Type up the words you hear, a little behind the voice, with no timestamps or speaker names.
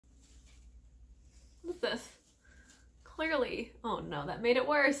this? Clearly. Oh no, that made it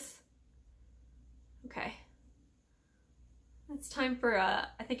worse. Okay. It's time for, I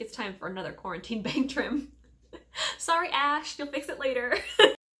think it's time for another quarantine bang trim. Sorry, Ash, you'll fix it later.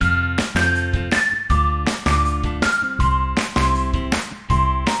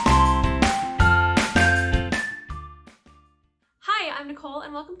 I'm Nicole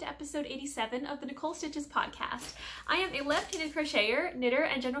and welcome to episode 87 of the Nicole Stitches podcast. I am a left-handed crocheter, knitter,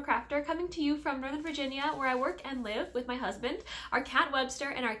 and general crafter coming to you from Northern Virginia where I work and live with my husband, our cat Webster,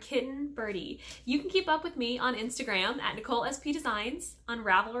 and our kitten Birdie. You can keep up with me on Instagram at NicoleSPDesigns, on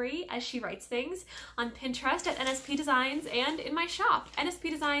Ravelry as she writes things, on Pinterest at NSP Designs, and in my shop,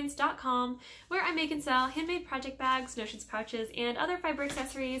 nspdesigns.com, where I make and sell handmade project bags, notions pouches, and other fiber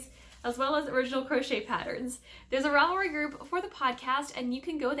accessories, as well as original crochet patterns. There's a Ravelry group for the podcast, and you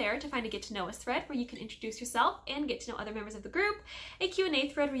can go there to find a get to know us thread where you can introduce yourself and get to know other members of the group, a Q&A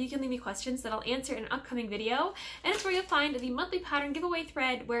thread where you can leave me questions that I'll answer in an upcoming video, and it's where you'll find the monthly pattern giveaway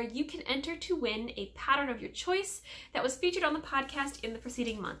thread where you can enter to win a pattern of your choice that was featured on the podcast in the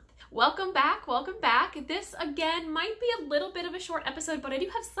preceding month. Welcome back, welcome back. This again might be a little bit of a short episode, but I do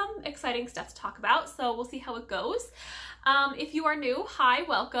have some exciting stuff to talk about, so we'll see how it goes. If you are new, hi,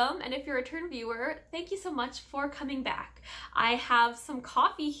 welcome, and if you're a return viewer, thank you so much for coming back. I have some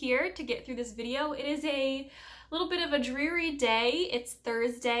coffee here to get through this video. It is a little bit of a dreary day. It's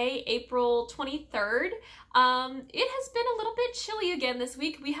Thursday, April 23rd. It has been a little bit chilly again this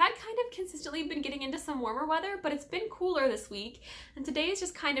week. We had kind of consistently been getting into some warmer weather, but it's been cooler this week, and today is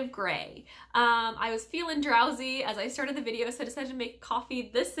just kind of gray. I was feeling drowsy as I started the video, so I decided to make coffee.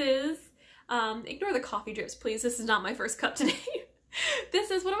 This is ignore the coffee drips, please. This is not my first cup today.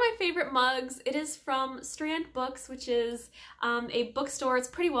 This is one of my favorite mugs. It is from Strand Books, which is a bookstore. It's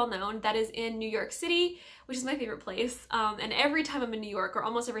pretty well known. That is in New York City, which is my favorite place. And every time I'm in New York, or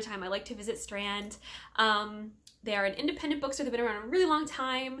almost every time, I like to visit Strand. They are an independent bookstore. They've been around a really long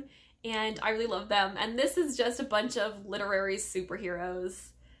time, and I really love them. And this is just a bunch of literary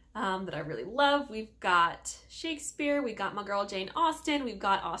superheroes that I really love. We've got Shakespeare, we've got my girl Jane Austen, we've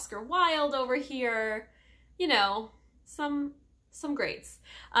got Oscar Wilde over here, you know, some greats.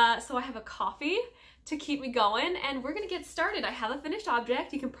 So I have a coffee to keep me going, and we're gonna get started. I have a finished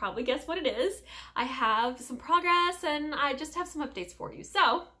object. You can probably guess what it is. I have some progress, and I just have some updates for you.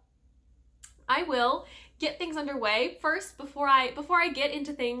 So I will get things underway. First, before I get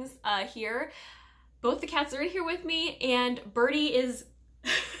into things here, both the cats are in here with me, and Birdie is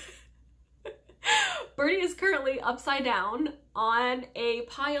Birdie is currently upside down on a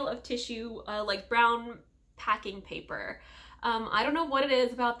pile of tissue, like brown packing paper. I don't know what it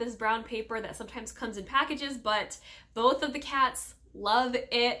is about this brown paper that sometimes comes in packages, but both of the cats love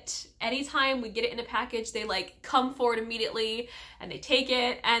it. Anytime we get it in a package, they like come forward immediately and they take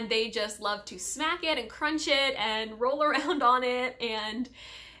it, and they just love to smack it and crunch it and roll around on it, and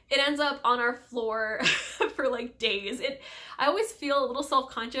it ends up on our floor for like days. I always feel a little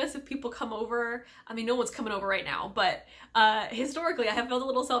self-conscious if people come over. I mean, no one's coming over right now, but historically I have felt a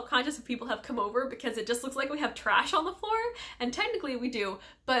little self-conscious if people have come over because it just looks like we have trash on the floor, and technically we do,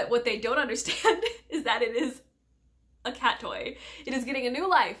 but what they don't understand is that it is a cat toy. It is getting a new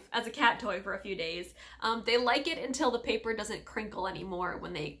life as a cat toy for a few days. They like it until the paper doesn't crinkle anymore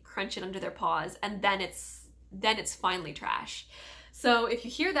when they crunch it under their paws, and then it's finally trash. So if you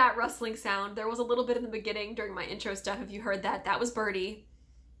hear that rustling sound, there was a little bit in the beginning during my intro stuff. If you heard that, that was Birdie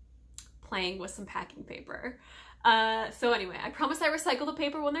playing with some packing paper. So anyway, I promise I recycle the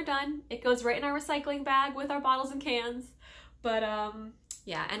paper when they're done. It goes right in our recycling bag with our bottles and cans. But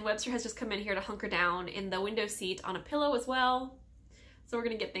yeah, and Webster has just come in here to hunker down in the window seat on a pillow as well. So we're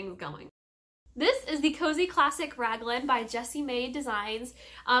gonna get things going. This is the Cozy Classic Raglan by Jessie Maed Designs.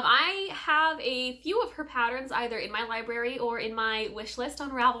 I have a few of her patterns either in my library or in my wish list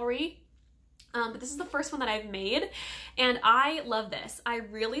on Ravelry, but this is the first one that I've made, and I love this. I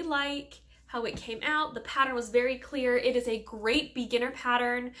really like how it came out. The pattern was very clear. It is a great beginner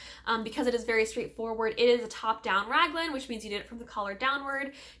pattern because it is very straightforward. It is a top-down raglan, which means you did it from the collar downward,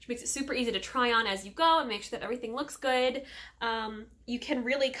 which makes it super easy to try on as you go and make sure that everything looks good. You can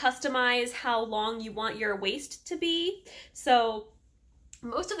really customize how long you want your waist to be. So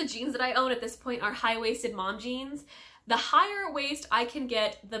most of the jeans that I own at this point are high-waisted mom jeans. The higher waist I can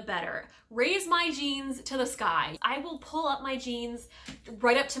get, the better. Raise my jeans to the sky. I will pull up my jeans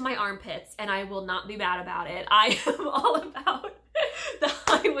right up to my armpits, and I will not be mad about it. I am all about the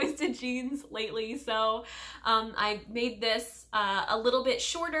high-waisted jeans lately. So I made this a little bit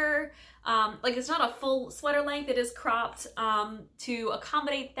shorter. Like it's not a full sweater length, it is cropped to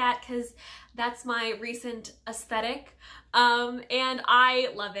accommodate that because that's my recent aesthetic. And I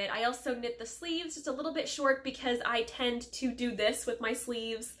love it. I also knit the sleeves just a little bit short because I tend to do this with my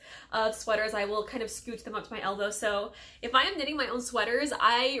sleeves of sweaters. I will kind of scooch them up to my elbow. So if I am knitting my own sweaters,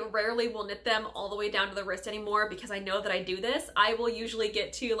 I rarely will knit them all the way down to the wrist anymore because I know that I do this. I will usually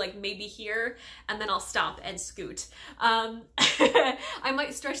get to like maybe here and then I'll stop and scoot. I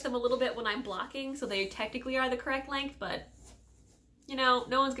might stretch them a little bit when I'm blocking so they technically are the correct length, but you know,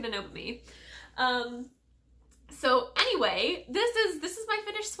 no one's gonna know but me. So anyway, this is my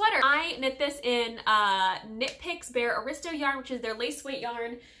finished sweater. I knit this in KnitPicks Bare Aristo yarn, which is their lace weight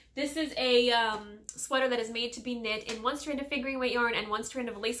yarn. This is a sweater that is made to be knit in one strand of fingering weight yarn and one strand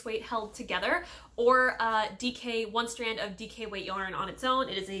of lace weight held together, or one strand of DK weight yarn on its own.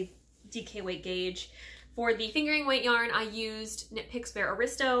 It is a DK weight gauge. For the fingering weight yarn, I used KnitPicks Bare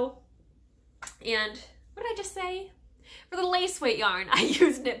Aristo. And what did I just say? For the lace weight yarn, I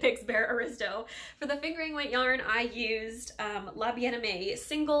used KnitPicks Bare Aristo. For the fingering weight yarn, I used Aimee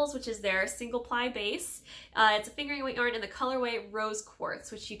Singles, which is their single ply base. It's a fingering weight yarn in the colorway Rose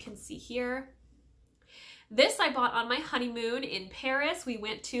Quartz, which you can see here. This I bought on my honeymoon in Paris. We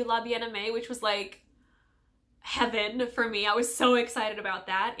went to Aimee, which was like heaven for me. I was so excited about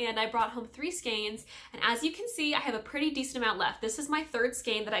that. And I brought home 3 skeins. And as you can see, I have a pretty decent amount left. This is my 3rd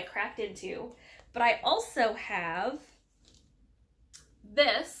skein that I cracked into. But I also have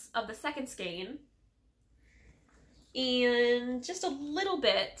this of the 2nd skein and just a little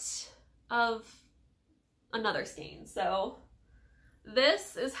bit of another skein. So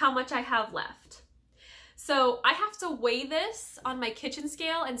this is how much I have left. So I have to weigh this on my kitchen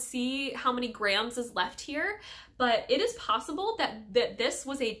scale and see how many grams is left here, but it is possible that this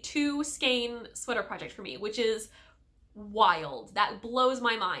was a 2 skein sweater project for me, which is wild. That blows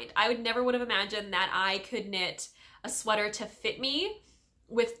my mind. I never would have imagined that I could knit a sweater to fit me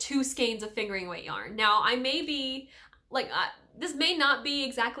with 2 skeins of fingering weight yarn. Now I may be like, this may not be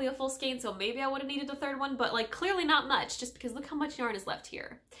exactly a full skein, so maybe I would have needed a 3rd one, but like clearly not much, just because look how much yarn is left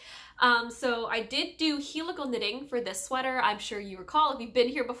here. So I did do helical knitting for this sweater. I'm sure you recall if you've been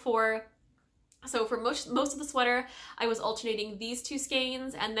here before. So for most of the sweater, I was alternating these 2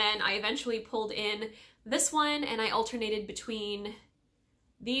 skeins, and then I eventually pulled in this one, and I alternated between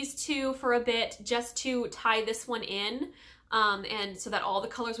these 2 for a bit just to tie this one in. And so that all the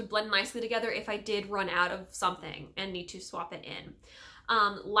colors would blend nicely together if I did run out of something and need to swap it in.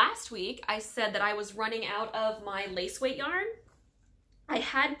 Last week, I said that I was running out of my lace weight yarn. I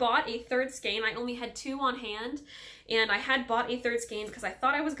had bought a 3rd skein. I only had 2 on hand, and I had bought a 3rd skein because I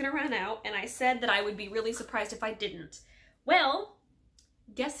thought I was gonna run out, and I said that I would be really surprised if I didn't. Well,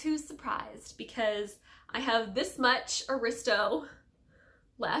 guess who's surprised? Because I have this much Aristo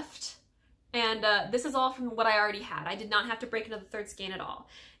left. And this is all from what I already had. I did not have to break into the 3rd skein at all.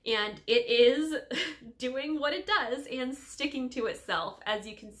 And it is doing what it does and sticking to itself. As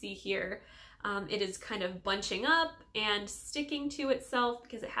you can see here, it is kind of bunching up and sticking to itself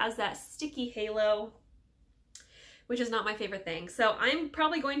because it has that sticky halo, which is not my favorite thing. So I'm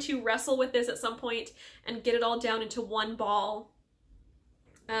probably going to wrestle with this at some point and get it all down into one ball.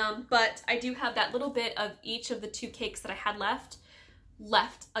 But I do have that little bit of each of the 2 cakes that I had left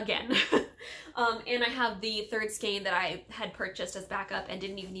again. And I have the 3rd skein that I had purchased as backup and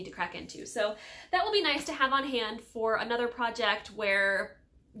didn't even need to crack into. So that will be nice to have on hand for another project where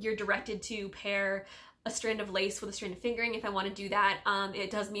you're directed to pair a strand of lace with a strand of fingering. If I want to do that,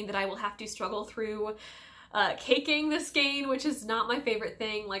 it does mean that I will have to struggle through caking the skein, which is not my favorite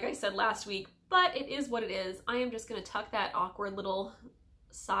thing, like I said last week, but it is what it is. I am just going to tuck that awkward little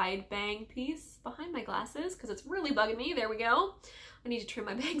side bang piece behind my glasses because it's really bugging me. There we go. I need to trim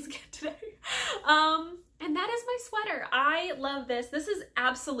my bangs again today. And that is my sweater. I love this. This is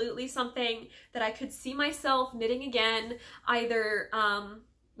absolutely something that I could see myself knitting again, either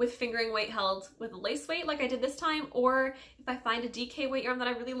with fingering weight held with a lace weight like I did this time, or if I find a DK weight yarn that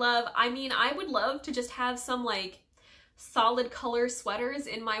I really love. I mean, I would love to just have some like solid color sweaters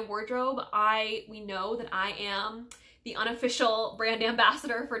in my wardrobe. We know that I am the unofficial brand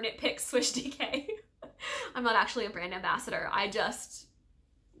ambassador for KnitPicks Swish DK. I'm not actually a brand ambassador. I just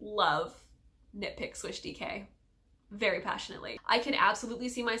love KnitPicks Swish DK very passionately. I could absolutely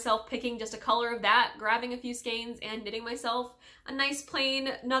see myself picking just a color of that, grabbing a few skeins and knitting myself a nice plain,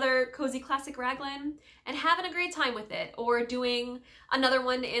 another cozy classic raglan and having a great time with it, or doing another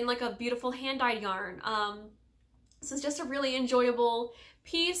one in like a beautiful hand-dyed yarn. This is just a really enjoyable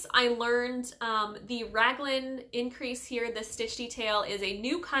piece. I learned the Raglan increase here, the stitch detail, is a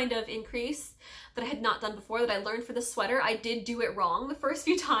new kind of increase that I had not done before, that I learned for the sweater. I did do it wrong the first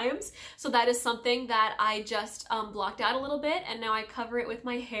few times, so that is something that I just blocked out a little bit, and now I cover it with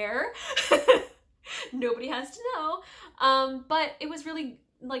my hair. Nobody has to know. But it was really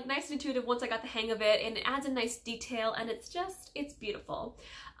like nice and intuitive once I got the hang of it, and it adds a nice detail, and it's beautiful.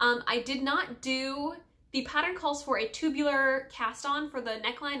 I did not do, the pattern calls for a tubular cast on for the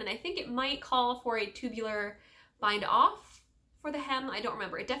neckline, and I think it might call for a tubular bind off for the hem. I don't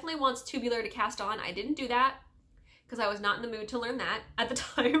remember. It definitely wants tubular to cast on. I didn't do that because I was not in the mood to learn that at the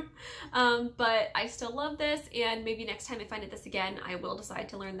time. But I still love this, and maybe next time if I knit this again, I will decide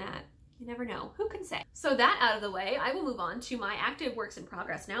to learn that. You never know. Who can say? So that out of the way, I will move on to my active works in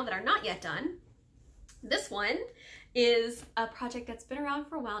progress now that are not yet done. This one is a project that's been around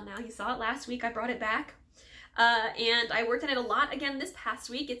for a while now. You saw it last week. I brought it back. And I worked on it a lot again this past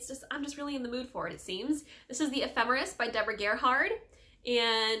week. I'm just really in the mood for it, it seems. This is the Ephemeris by Debra Gerhard,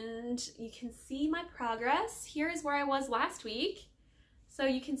 and you can see my progress. Here is where I was last week. So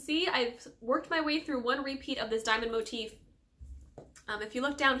you can see I've worked my way through one repeat of this diamond motif. If you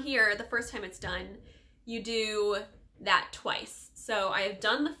look down here, the first time it's done, you do that twice. So I have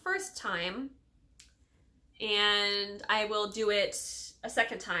done the first time, and I will do it a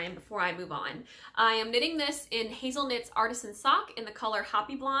second time before I move on. I am knitting this in Hazel Knits Artisan Sock in the color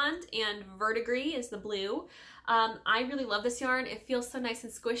Hoppy Blonde, and Verdigris is the blue. I really love this yarn. It feels so nice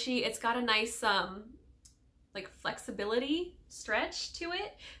and squishy. It's got a nice like flexibility stretch to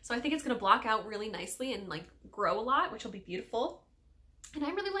it. So I think it's gonna block out really nicely and like grow a lot, which will be beautiful. And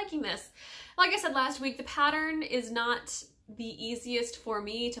I'm really liking this. Like I said last week, the pattern is not the easiest for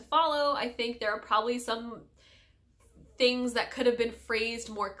me to follow. I think there are probably some things that could have been phrased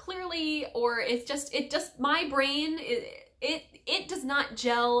more clearly, or it just my brain, it does not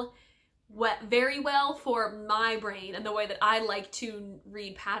gel very well for my brain and the way that I like to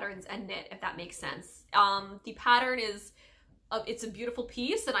read patterns and knit, if that makes sense. The pattern is, it's a beautiful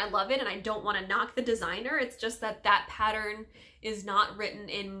piece and I love it, and I don't want to knock the designer. It's just that that pattern is not written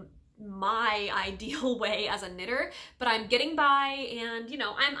in my ideal way as a knitter, but I'm getting by, and you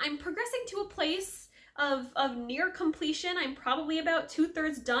know, I'm progressing to a place of near completion. I'm probably about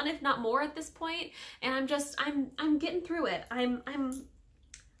 2/3 done, if not more at this point, and I'm getting through it. I'm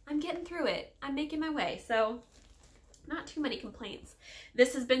getting through it. I'm making my way, so not too many complaints.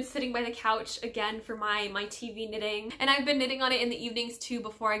 This has been sitting by the couch again for my TV knitting, and I've been knitting on it in the evenings too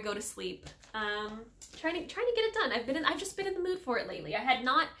before I go to sleep. Trying to get it done. I've just been in the mood for it lately. I had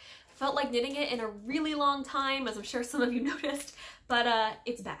not felt like knitting it in a really long time, as I'm sure some of you noticed, but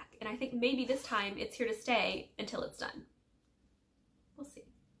it's back, and I think maybe this time it's here to stay until it's done. We'll see.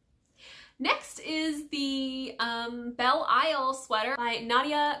 Next is the Bellie sweater by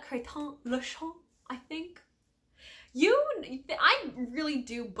Nadia Cretin-Lechenne, I think. I really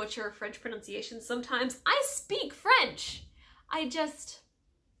do butcher French pronunciations sometimes. I speak French. I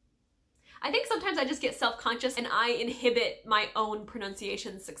think sometimes I just get self-conscious and I inhibit my own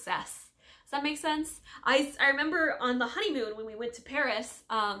pronunciation success. Does that make sense? I remember on the honeymoon when we went to Paris,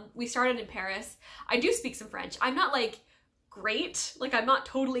 we started in Paris, I do speak some French. I'm not like great, like I'm not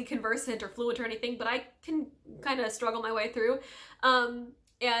totally conversant or fluent or anything, but I can kind of struggle my way through. And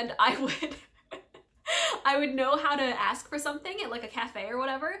I would know how to ask for something at like a cafe or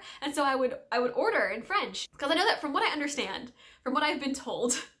whatever, and so I would order in French, because I know that from what I understand, from what I've been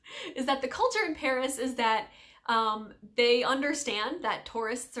told, is that the culture in Paris is that they understand that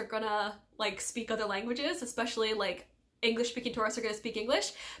tourists are gonna like speak other languages, especially like English-speaking tourists are gonna speak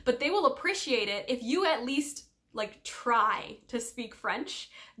English, but they will appreciate it if you at least like try to speak French.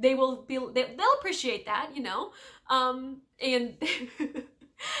 They'll appreciate that, you know, and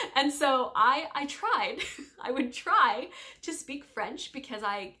and so I tried. I would try to speak French because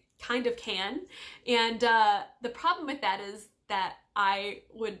I kind of can, and the problem with that is that I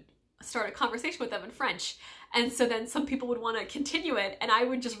would start a conversation with them in French, and so then some people would want to continue it, and I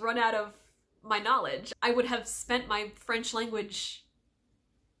would just run out of my knowledge. I would have spent my French language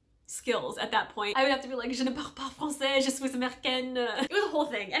skills at that point. I would have to be like, je ne parle pas français, je suis Americaine. It was a whole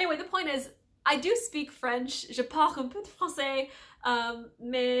thing. Anyway, the point is, I do speak French, je parle un peu de français,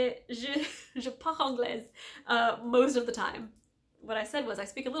 mais je parle anglais most of the time. What I said was I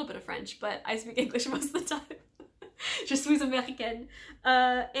speak a little bit of French, but I speak English most of the time. Je suis Americaine.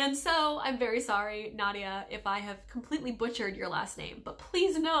 And so I'm very sorry, Nadia, if I have completely butchered your last name, but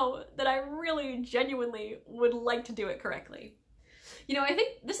please know that I really genuinely would like to do it correctly. You know, I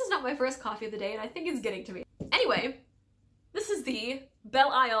think this is not my first coffee of the day, and I think it's getting to me. Anyway, this is the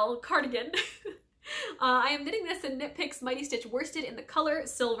Bellie cardigan. I am knitting this in KnitPicks Mighty Stitch Worsted in the color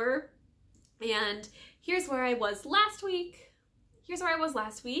silver. And here's where I was last week.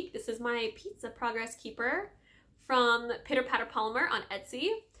 This is my Pizza Progress Keeper from Pitter Patter Polymer on Etsy.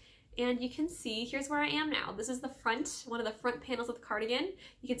 And you can see, here's where I am now. This is the front, one of the front panels of the cardigan.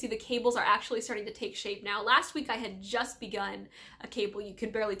 You can see the cables are actually starting to take shape now. Last week I had just begun a cable. You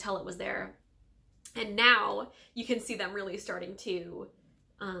could barely tell it was there. And now you can see them really starting to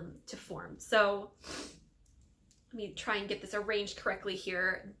form. So let me try and get this arranged correctly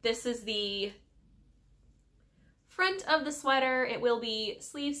here. This is the front of the sweater. It will be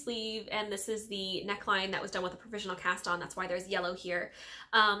sleeve, sleeve, and this is the neckline that was done with a provisional cast on. That's why there's yellow here.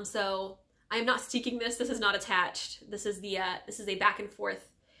 So I am not steeking this. This is not attached. This is a back and forth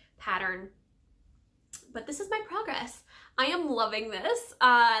pattern. But this is my progress. I am loving this.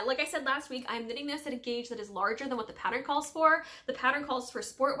 Like I said last week, I'm knitting this at a gauge that is larger than what the pattern calls for. The pattern calls for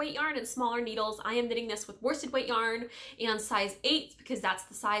sport weight yarn and smaller needles. I am knitting this with worsted weight yarn and size 8 because that's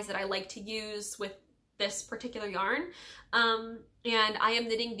the size that I like to use with this particular yarn. And I am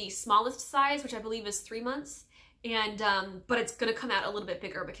knitting the smallest size, which I believe is 3 months. And but it's gonna come out a little bit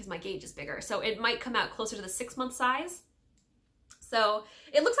bigger because my gauge is bigger. So it might come out closer to the 6-month size. So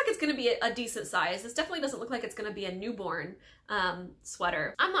it looks like it's gonna be a decent size. This definitely doesn't look like it's gonna be a newborn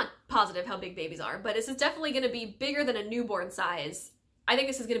sweater. I'm not positive how big babies are, but this is definitely gonna be bigger than a newborn size. I think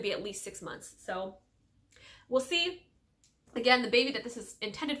this is gonna be at least 6 months. So we'll see. Again, the baby that this is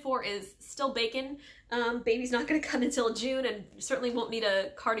intended for is still bacon. Baby's not gonna come until June and certainly won't need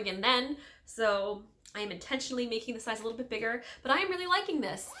a cardigan then. So I am intentionally making the size a little bit bigger, but I am really liking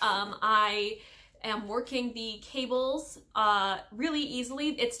this. I am working the cables really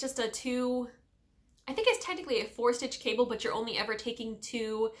easily. It's just I think it's technically a 4-stitch cable, but you're only ever taking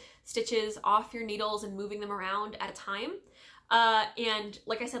 2 stitches off your needles and moving them around at a time. And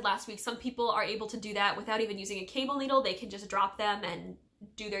like I said last week, some people are able to do that without even using a cable needle. They can just drop them and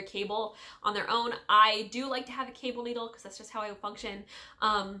do their cable on their own. I do like to have a cable needle because that's just how I function.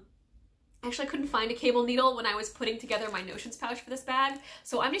 Actually, I couldn't find a cable needle when I was putting together my notions pouch for this bag.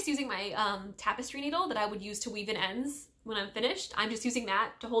 So I'm just using my tapestry needle that I would use to weave in ends when I'm finished. I'm just using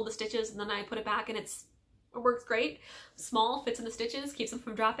that to hold the stitches and then I put it back and it works great. Small, fits in the stitches, keeps them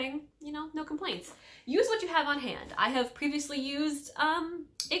from dropping, you know, no complaints. Use what you have on hand. I have previously used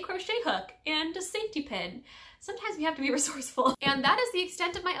a crochet hook and a safety pin. Sometimes we have to be resourceful. And that is the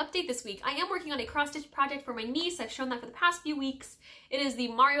extent of my update this week. I am working on a cross-stitch project for my niece. I've shown that for the past few weeks. It is the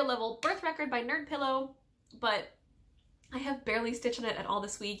Mario level birth record by NERDpillo, but I have barely stitched on it at all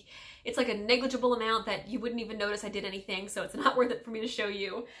this week. It's like a negligible amount that you wouldn't even notice I did anything, so it's not worth it for me to show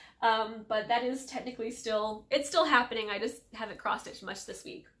you. But that is technically it's still happening. I just haven't cross-stitched much this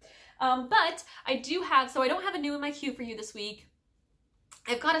week. But I do have, so I don't have a new in my queue for you this week.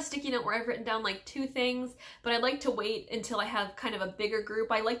 I've got a sticky note where I've written down like 2 things, but I like to wait until I have kind of a bigger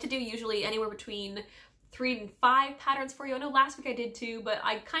group. I like to do usually anywhere between 3 and 5 patterns for you. I know last week I did 2, but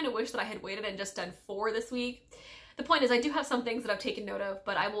I kind of wish that I had waited and just done 4 this week. The point is I do have some things that I've taken note of,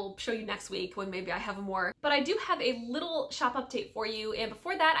 but I will show you next week when maybe I have more. But I do have a little shop update for you, and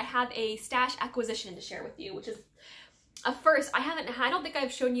before that I have a stash acquisition to share with you, which is a first. I don't think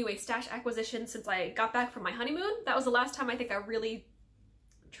I've shown you a stash acquisition since I got back from my honeymoon. That was the last time I think I really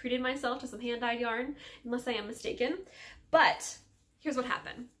treated myself to some hand-dyed yarn, unless I am mistaken. But here's what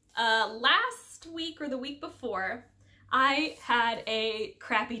happened. Last week or the week before, I had a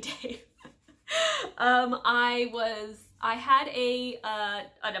crappy day. I had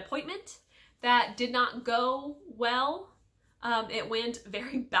an appointment that did not go well. It went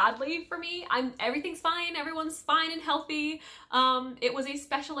very badly for me. Everything's fine. Everyone's fine and healthy. It was a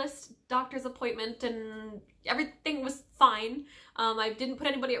specialist doctor's appointment and everything was fine. I didn't put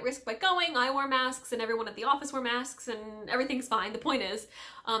anybody at risk by going. I wore masks and everyone at the office wore masks and everything's fine. The point is,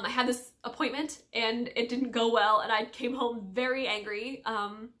 I had this appointment and it didn't go well and I came home very angry.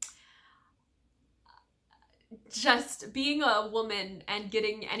 Just being a woman and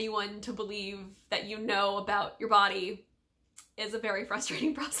getting anyone to believe that you know about your body is a very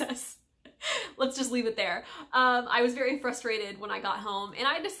frustrating process. Let's just leave it there. I was very frustrated when I got home and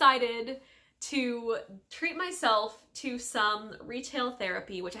I decided to treat myself to some retail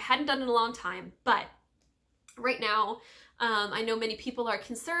therapy, which I hadn't done in a long time, but right now I know many people are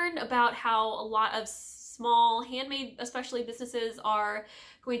concerned about how a lot of small handmade, especially businesses, are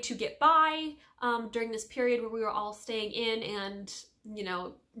going to get by during this period where we were all staying in and, you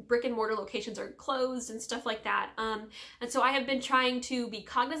know, brick and mortar locations are closed and stuff like that. And so I have been trying to be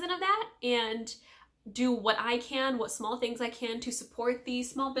cognizant of that and do what I can, what small things I can to support these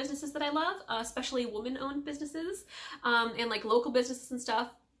small businesses that I love, especially woman-owned businesses and like local businesses and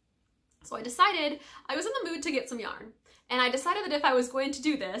stuff. So I decided I was in the mood to get some yarn. And I decided that if I was going to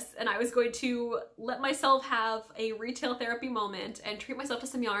do this and I was going to let myself have a retail therapy moment and treat myself to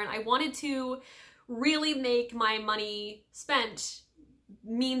some yarn, I wanted to really make my money spent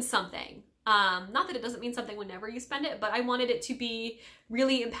mean something. Not that it doesn't mean something whenever you spend it, but I wanted it to be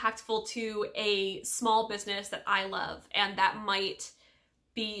really impactful to a small business that I love and that might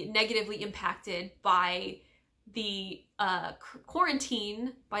be negatively impacted by the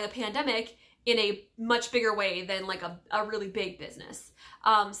quarantine, by the pandemic, in a much bigger way than like a really big business.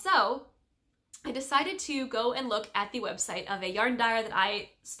 So I decided to go and look at the website of a yarn dyer that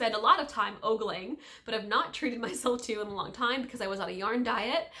I spend a lot of time ogling, but have not treated myself to in a long time because I was on a yarn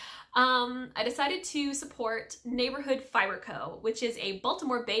diet. I decided to support Neighborhood Fiber Co., which is a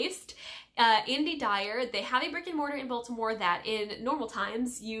Baltimore-based indie dyer. They have a brick and mortar in Baltimore that in normal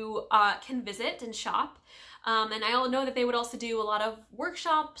times you can visit and shop. And I know that they would also do a lot of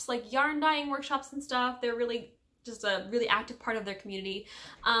workshops, like yarn dyeing workshops and stuff. They're really just a really active part of their community.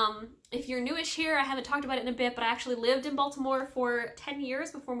 If you're newish here, I haven't talked about it in a bit, but I actually lived in Baltimore for 10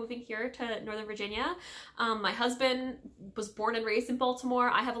 years before moving here to Northern Virginia. My husband was born and raised in Baltimore.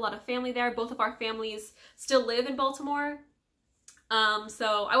 I have a lot of family there. Both of our families still live in Baltimore.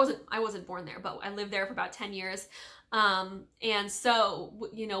 So I wasn't born there, but I lived there for about 10 years. And so,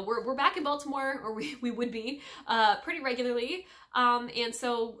 you know, we're back in Baltimore, or we would be, pretty regularly. And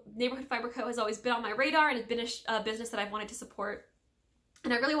so Neighborhood Fiber Co. has always been on my radar, and it's been a business that I've wanted to support.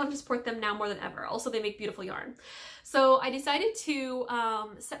 And I really wanted to support them now more than ever. Also, they make beautiful yarn. So I decided to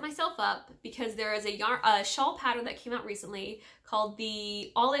set myself up because there is a shawl pattern that came out recently called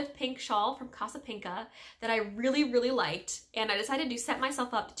the Olive Pink Shawl from Casa Pinka that I really, really liked. And I decided to set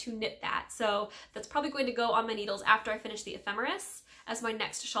myself up to knit that. So that's probably going to go on my needles after I finish the Ephemeris as my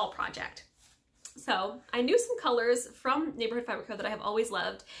next shawl project. So I knew some colors from Neighborhood Fiber Co. that I have always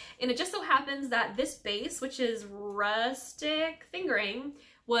loved, and it just so happens that this base, which is rustic fingering,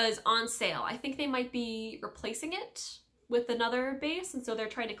 was on sale. I think they might be replacing it with another base, and so they're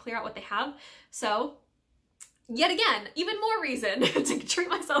trying to clear out what they have. So yet again, even more reason to treat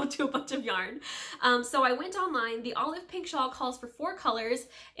myself to a bunch of yarn. So I went online. The Olive Pink Shawl calls for 4 colors,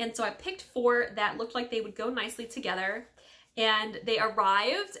 and so I picked 4 that looked like they would go nicely together. And they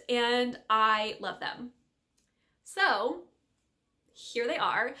arrived, and I love them. So here they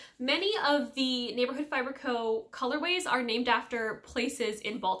are. Many of the Neighborhood Fiber Co. colorways are named after places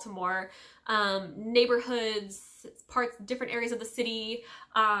in Baltimore, neighborhoods, parts, different areas of the city,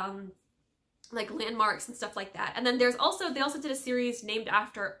 like landmarks and stuff like that. And then they also did a series named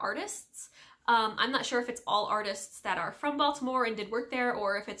after artists. I'm not sure if it's all artists that are from Baltimore and did work there,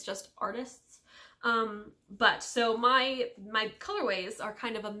 or if it's just artists. But so my colorways are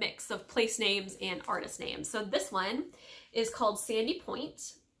kind of a mix of place names and artist names. So this one is called Sandy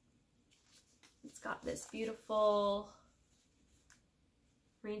Point. It's got this beautiful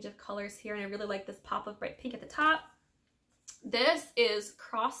range of colors here, and I really like this pop of bright pink at the top. This is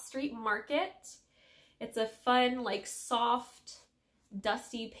Cross Street Market. It's a fun, like soft,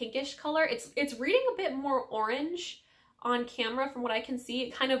 dusty pinkish color. It's reading a bit more orange on camera from what I can see.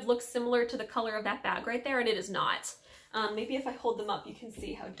 It kind of looks similar to the color of that bag right there, and it is not. Maybe if I hold them up, you can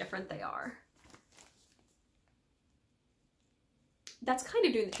see how different they are. That's kind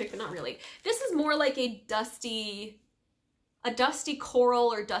of doing the trick, but not really. This is more like a dusty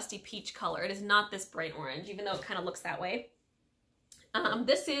coral or dusty peach color. It is not this bright orange, even though it kind of looks that way.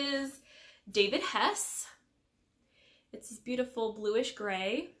 This is David Hess. It's this beautiful bluish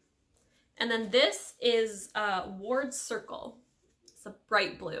gray. And then this is Ward Circle. It's a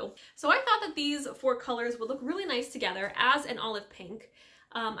bright blue. So I thought that these 4 colors would look really nice together as an olive pink.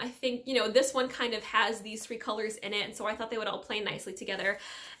 I think, you know, this one kind of has these 3 colors in it, and so I thought they would all play nicely together.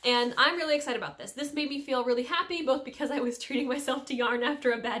 And I'm really excited about this. This made me feel really happy, both because I was treating myself to yarn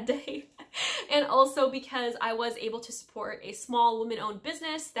after a bad day, and also because I was able to support a small woman-owned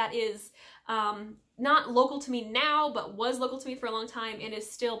business that is not local to me now, but was local to me for a long time, and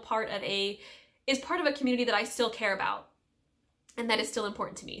is still part of a community that I still care about, and that is still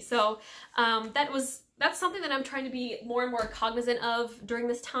important to me. So that's something that I'm trying to be more and more cognizant of during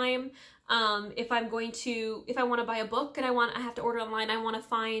this time. If I want to buy a book and I have to order online, I want to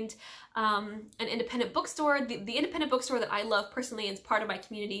find an independent bookstore. The independent bookstore that I love personally and is part of my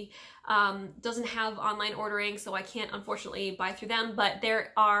community doesn't have online ordering, so I can't unfortunately buy through them, but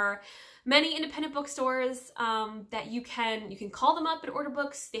there are many independent bookstores that you can call them up and order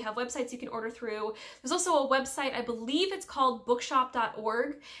books. They have websites you can order through. There's also a website, I believe it's called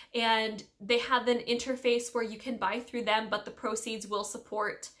bookshop.org, and they have an interface where you can buy through them, but the proceeds will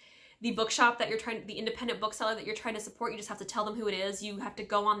support the bookshop that you're trying, the independent bookseller that you're trying to support, you just have to tell them who it is. You have to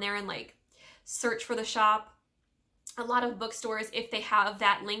go on there and like search for the shop. A lot of bookstores, if they have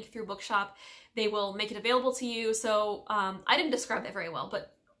that link through bookshop, they will make it available to you. So I didn't describe that very well,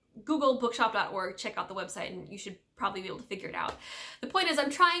 but Google bookshop.org, check out the website, and you should probably be able to figure it out. The point is, I'm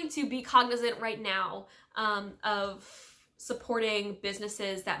trying to be cognizant right now of supporting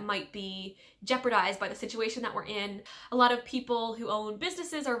businesses that might be jeopardized by the situation that we're in. A lot of people who own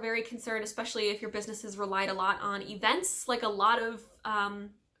businesses are very concerned, especially if your businesses relied a lot on events, like a lot of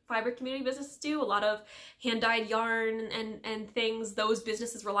fiber community businesses do, a lot of hand-dyed yarn and things. Those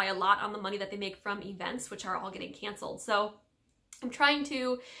businesses rely a lot on the money that they make from events, which are all getting canceled. So I'm trying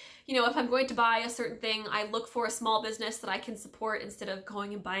to, you know, if I'm going to buy a certain thing, I look for a small business that I can support instead of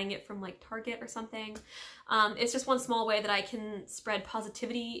going and buying it from like Target or something. It's just one small way that I can spread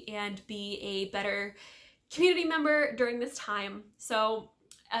positivity and be a better community member during this time. So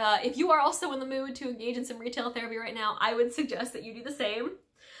if you are also in the mood to engage in some retail therapy right now, I would suggest that you do the same.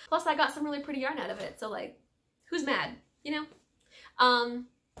 Plus I got some really pretty yarn out of it, so like, who's mad, you know?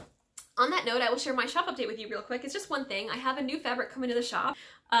 On that note, I will share my shop update with you real quick. It's just one thing. I have a new fabric coming to the shop.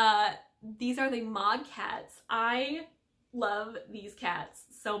 These are the Maed cats. I love these cats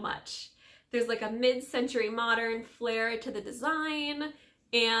so much. There's like a mid-century modern flair to the design,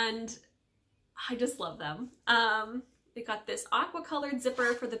 and I just love them. They got this aqua colored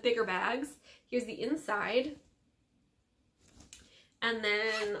zipper for the bigger bags. Here's the inside. And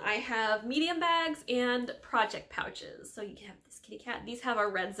then I have medium bags and project pouches. So you can have this kitty cat. These have a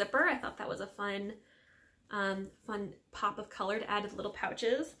red zipper. I thought that was a fun pop of color to add to the little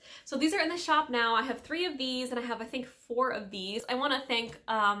pouches. So these are in the shop now. I have 3 of these, and I have, I think, 4 of these. I want to thank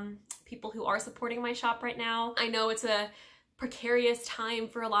people who are supporting my shop right now. I know it's a precarious time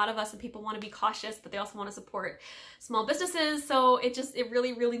for a lot of us, and people want to be cautious, but they also want to support small businesses. So it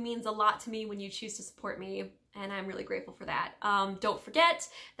really, really means a lot to me when you choose to support me, and I'm really grateful for that. Don't forget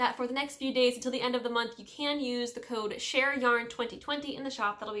that for the next few days until the end of the month, you can use the code SHAREYARN2020 in the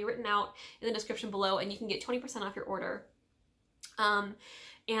shop. That'll be written out in the description below, and you can get 20% off your order.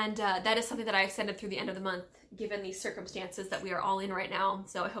 That is something that I extended through the end of the month, given these circumstances that we are all in right now.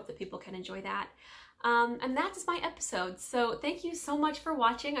 So I hope that people can enjoy that. And that is my episode. So thank you so much for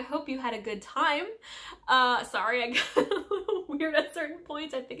watching. I hope you had a good time. Sorry, I got a little weird at certain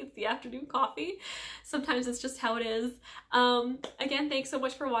points. I think it's the afternoon coffee. Sometimes it's just how it is. Again, thanks so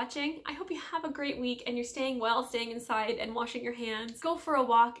much for watching. I hope you have a great week and you're staying well, staying inside and washing your hands. Go for a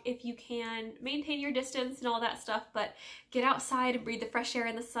walk if you can. Maintain your distance and all that stuff, but get outside and breathe the fresh air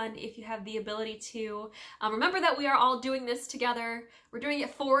in the sun if you have the ability to. Remember that we are all doing this together. We're doing it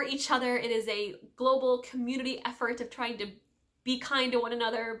for each other. It is a global community effort of trying to be kind to one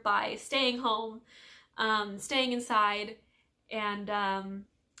another by staying home, staying inside, and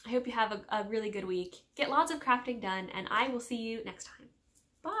I hope you have a really good week. Get lots of crafting done, and I will see you next time.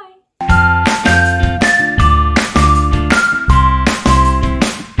 Bye!